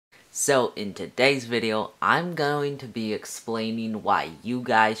So in today's video, I'm going to be explaining why you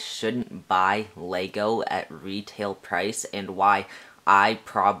guys shouldn't buy Lego at retail price and why I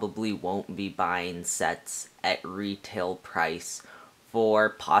probably won't be buying sets at retail price for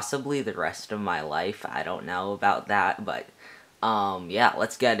possibly the rest of my life. I don't know about that, but yeah,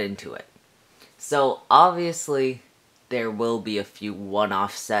 let's get into it. So obviously, there will be a few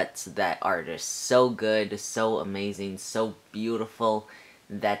one-off sets that are just so good, so amazing, so beautiful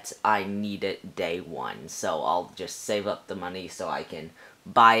that I need it day one. So I'll just save up the money so I can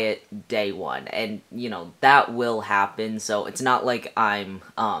buy it day one. And that will happen. So it's not like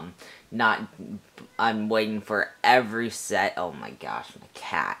not I'm waiting for every set. Oh my gosh, my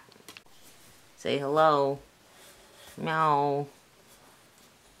cat. Say hello. Meow.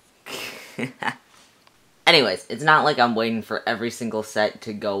 Anyways, it's not like I'm waiting for every single set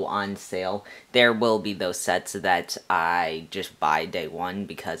to go on sale. There will be those sets that I just buy day one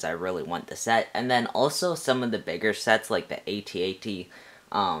because I really want the set. And then also some of the bigger sets like the AT-AT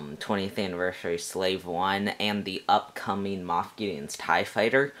 20th Anniversary Slave 1 and the upcoming Moff Gideon's TIE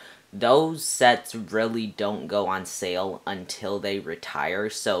Fighter. Those sets really don't go on sale until they retire,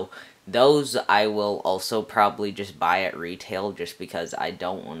 so those I will also probably just buy at retail just because I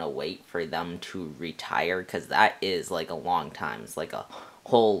don't want to wait for them to retire, because that is like a long time. It's like a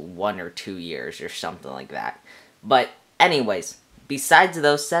whole 1 or 2 years or something like that. But anyways, besides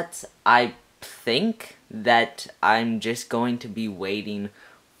those sets, I think that I'm just going to be waiting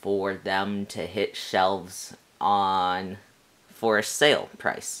for them to hit shelves for a sale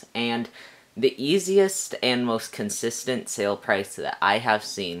price. And the easiest and most consistent sale price that I have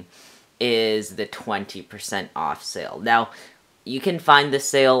seen is the 20% off sale. Now, you can find the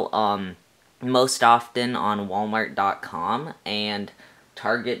sale most often on Walmart.com and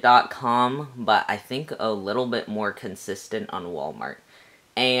Target.com, but I think a little bit more consistent on Walmart.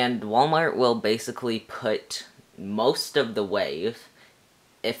 And Walmart will basically put most of the wave,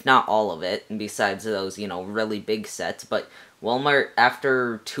 if not all of it, besides those, really big sets, but Walmart,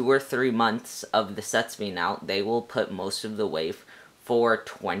 after 2 or 3 months of the sets being out, they will put most of the wave for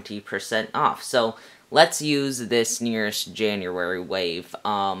 20% off. So let's use this nearest January wave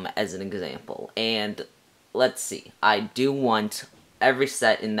as an example. And let's see, I do want every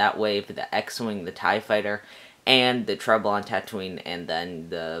set in that wave, the X-Wing, the TIE Fighter, and the Trouble on Tatooine, and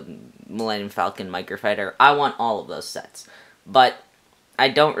then the Millennium Falcon Microfighter. I want all of those sets. But I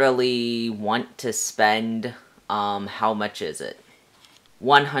don't really want to spend, how much is it?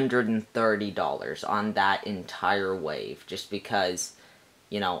 $130 on that entire wave, just because,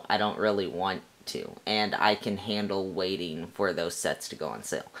 I don't really want to, and I can handle waiting for those sets to go on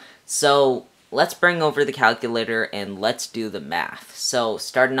sale. So let's bring over the calculator and let's do the math. So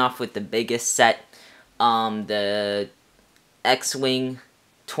starting off with the biggest set, the X-Wing,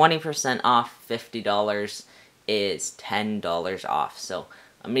 20% off, $50 is $10 off. So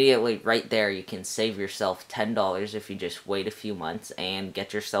immediately right there you can save yourself $10 if you just wait a few months and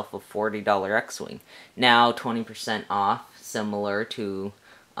get yourself a $40 X-Wing. Now 20% off, similar to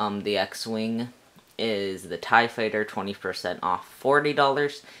the X-Wing, is the TIE Fighter. 20% off,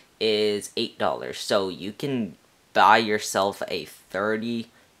 $40 is $8. So you can buy yourself a $32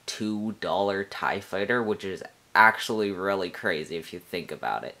 TIE Fighter, which is actually really crazy if you think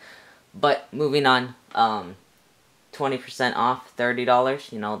about it. But moving on, 20% off,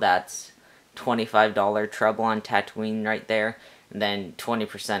 $30, that's $25 Trouble on Tatooine right there. And then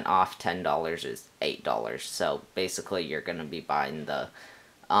 20% off, $10 is $8. So basically you're going to be buying the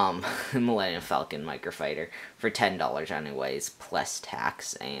Millennium Falcon Microfighter for $10 anyways, plus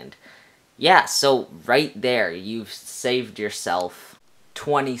tax. And yeah, so right there you've saved yourself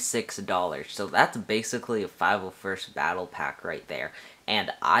 $26. So that's basically a 501st Battle Pack right there.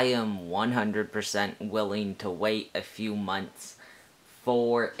 And I am 100% willing to wait a few months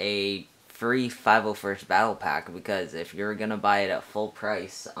for a free 501st Battle Pack, because if you're gonna buy it at full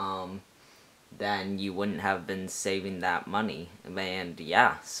price, then you wouldn't have been saving that money. And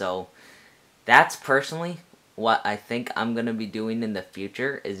yeah, so that's personally what I think I'm going to be doing in the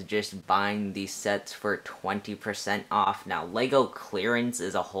future, is just buying these sets for 20% off. Now, Lego clearance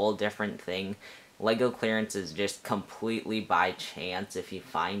is a whole different thing. Lego clearance is just completely by chance. If you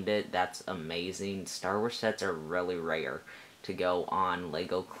find it, that's amazing. Star Wars sets are really rare to go on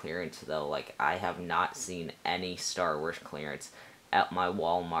Lego clearance, though. Like, I have not seen any Star Wars clearance at my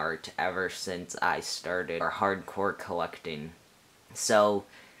Walmart ever since I started hardcore collecting. So,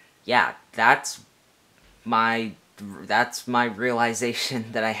 yeah, that's my realization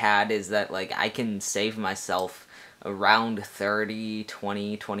that I had, is that, like, I can save myself around $30,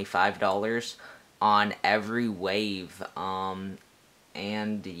 $20, $25 on every wave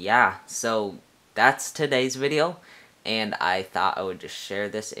And yeah, so that's today's video. And I thought I would just share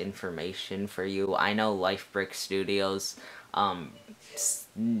this information for you. I know LifeBrick Studios um,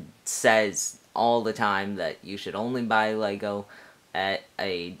 says all the time that you should only buy Lego at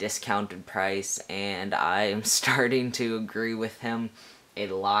a discounted price, and I am starting to agree with him a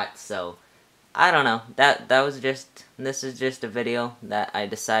lot. So I don't know. This is just a video that I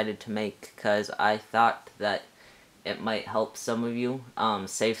decided to make because I thought that it might help some of you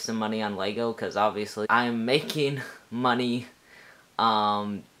save some money on Lego, because obviously I'm making money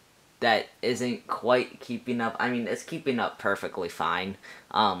that isn't quite keeping up. I mean, it's keeping up perfectly fine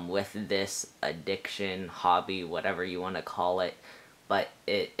with this addiction, hobby, whatever you want to call it. But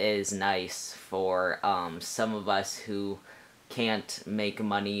it is nice for some of us who can't make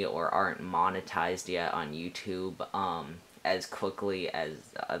money or aren't monetized yet on YouTube as quickly as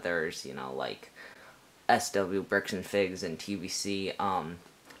others, you know, like SW Bricks and Figs and TBC,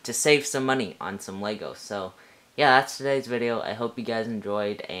 to save some money on some Lego. So yeah, that's today's video. I hope you guys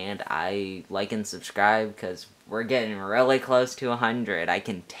enjoyed, and I like and subscribe because we're getting really close to 100. I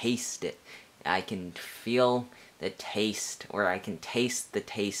can taste it. I can feel the taste, or I can taste the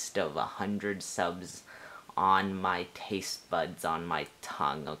taste of 100 subs on my taste buds, on my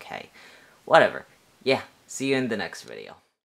tongue. Okay, whatever. Yeah, see you in the next video.